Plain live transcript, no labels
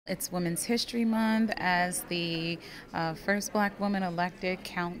It's Women's History Month. As the first Black woman elected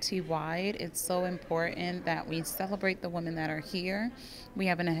county-wide, it's so important that we celebrate the women that are here. We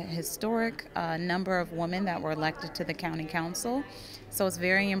have a historic number of women that were elected to the county council. So it's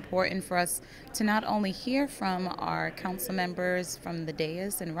very important for us to not only hear from our council members from the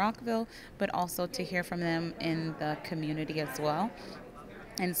dais in Rockville, but also to hear from them in the community as well.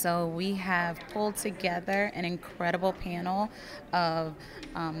 And so we have pulled together an incredible panel of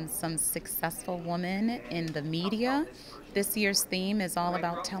some successful women in the media. This year's theme is all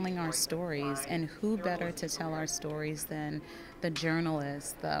about telling our stories, and who better to tell our stories than the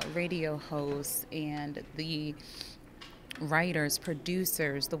journalists, the radio hosts, and the writers,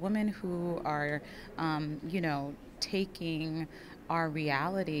 producers, the women who are, taking our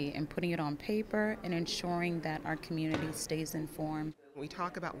reality and putting it on paper and ensuring that our community stays informed. When we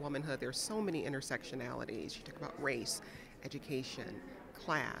talk about womanhood, there's so many intersectionalities. You talk about race, education,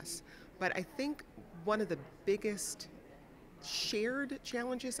 class. But I think one of the biggest shared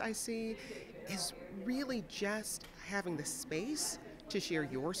challenges I see is really just having the space to share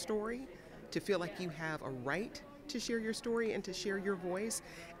your story, to feel like you have a right to share your story and to share your voice,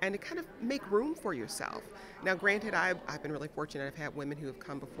 and to kind of make room for yourself. Now, granted, I've been really fortunate. I've had women who have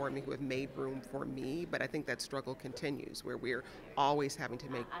come before me who have made room for me, but I think that struggle continues, where we're always having to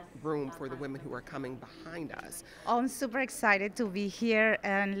make room for the women who are coming behind us. I'm super excited to be here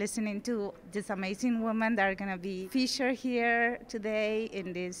and listening to these amazing women that are going to be featured here today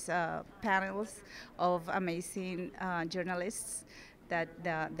in these panels of amazing journalists that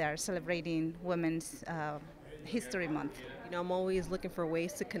are celebrating Women's History Month. You know, I'm always looking for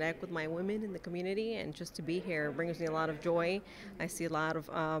ways to connect with my women in the community, and just to be here brings me a lot of joy. I see a lot of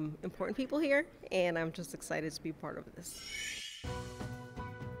important people here, and I'm just excited to be part of this.